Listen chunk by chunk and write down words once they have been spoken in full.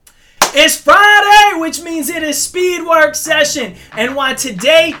It's Friday, which means it is speed work session. And why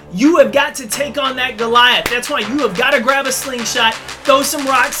today you have got to take on that Goliath. That's why you have got to grab a slingshot, throw some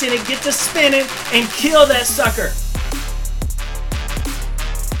rocks in it, get to spinning, and kill that sucker.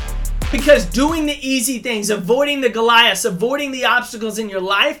 Because doing the easy things, avoiding the Goliaths, avoiding the obstacles in your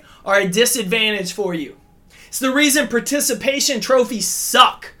life are a disadvantage for you. It's the reason participation trophies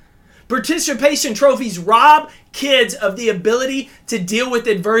suck. Participation trophies rob kids of the ability to deal with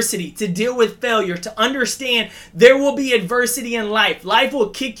adversity, to deal with failure, to understand there will be adversity in life. Life will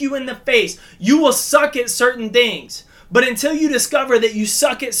kick you in the face. You will suck at certain things. But until you discover that you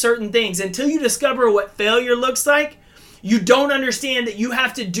suck at certain things, until you discover what failure looks like, you don't understand that you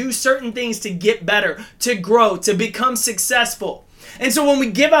have to do certain things to get better, to grow, to become successful. And so when we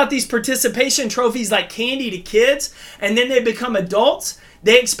give out these participation trophies like candy to kids, and then they become adults,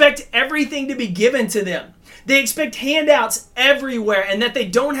 they expect everything to be given to them. They expect handouts everywhere and that they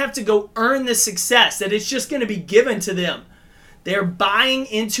don't have to go earn the success, that it's just going to be given to them. They're buying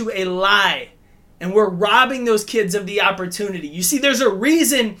into a lie, and we're robbing those kids of the opportunity. You see, there's a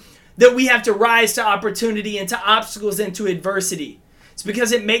reason that we have to rise to opportunity and to obstacles and to adversity. It's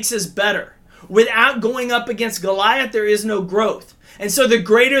because it makes us better. Without going up against Goliath, there is no growth. And so the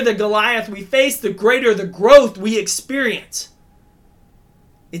greater the Goliath we face, the greater the growth we experience.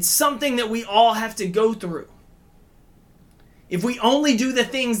 It's something that we all have to go through. If we only do the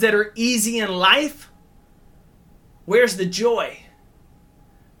things that are easy in life, where's the joy?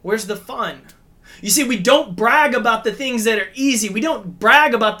 Where's the fun? You see, we don't brag about the things that are easy. We don't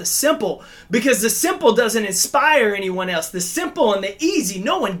brag about the simple because the simple doesn't inspire anyone else. The simple and the easy,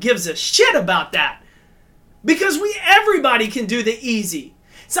 no one gives a shit about that because everybody can do the easy.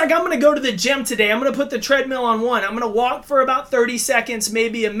 It's like, I'm going to go to the gym today. I'm going to put the treadmill on one. I'm going to walk for about 30 seconds,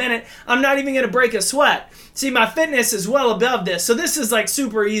 maybe a minute. I'm not even going to break a sweat. See, my fitness is well above this. So this is like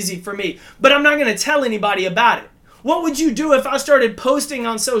super easy for me, but I'm not going to tell anybody about it. What would you do if I started posting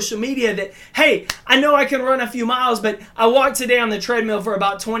on social media that, hey, I know I can run a few miles, but I walked today on the treadmill for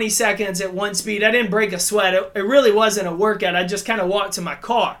about 20 seconds at one speed. I didn't break a sweat. It really wasn't a workout. I just kind of walked to my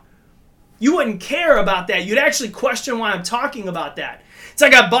car. You wouldn't care about that. You'd actually question why I'm talking about that. It's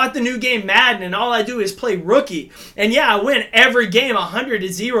like I bought the new game Madden and all I do is play rookie. And yeah, I win every game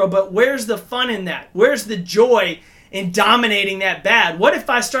 100-0, but where's the fun in that? Where's the joy in dominating that bad? What if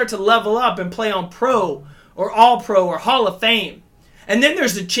I start to level up and play on pro or all pro or Hall of Fame? And then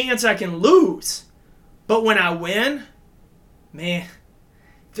there's a chance I can lose. But when I win, man,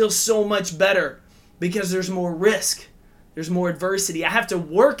 it feels so much better because there's more risk. There's more adversity. I have to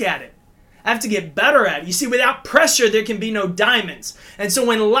work at it. I have to get better at it. You see, without pressure, there can be no diamonds. And so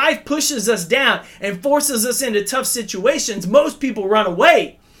when life pushes us down and forces us into tough situations, most people run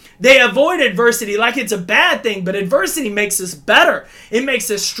away. They avoid adversity like it's a bad thing, but adversity makes us better. It makes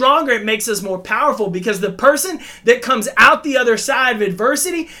us stronger. It makes us more powerful because the person that comes out the other side of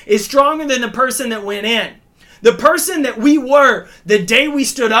adversity is stronger than the person that went in. The person that we were the day we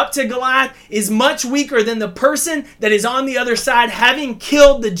stood up to Goliath is much weaker than the person that is on the other side having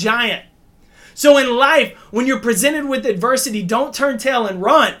killed the giant. So in life, when you're presented with adversity, don't turn tail and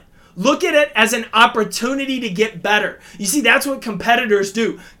run. Look at it as an opportunity to get better. You see, that's what competitors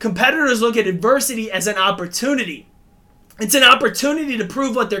do. Competitors look at adversity as an opportunity. It's an opportunity to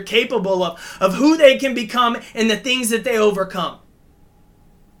prove what they're capable of who they can become and the things that they overcome.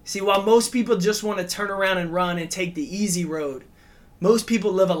 See, while most people just want to turn around and run and take the easy road, most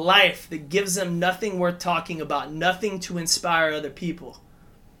people live a life that gives them nothing worth talking about, nothing to inspire other people.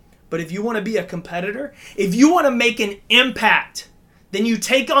 But if you want to be a competitor, if you want to make an impact, then you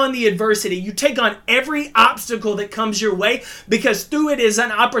take on the adversity. You take on every obstacle that comes your way because through it is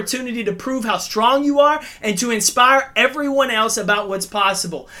an opportunity to prove how strong you are and to inspire everyone else about what's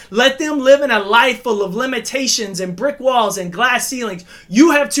possible. Let them live in a life full of limitations and brick walls and glass ceilings.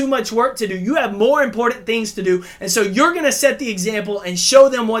 You have too much work to do. You have more important things to do. And so you're going to set the example and show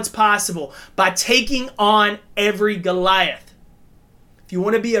them what's possible by taking on every Goliath. If you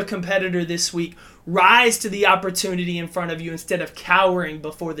want to be a competitor this week, rise to the opportunity in front of you instead of cowering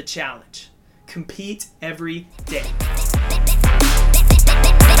before the challenge. Compete every day.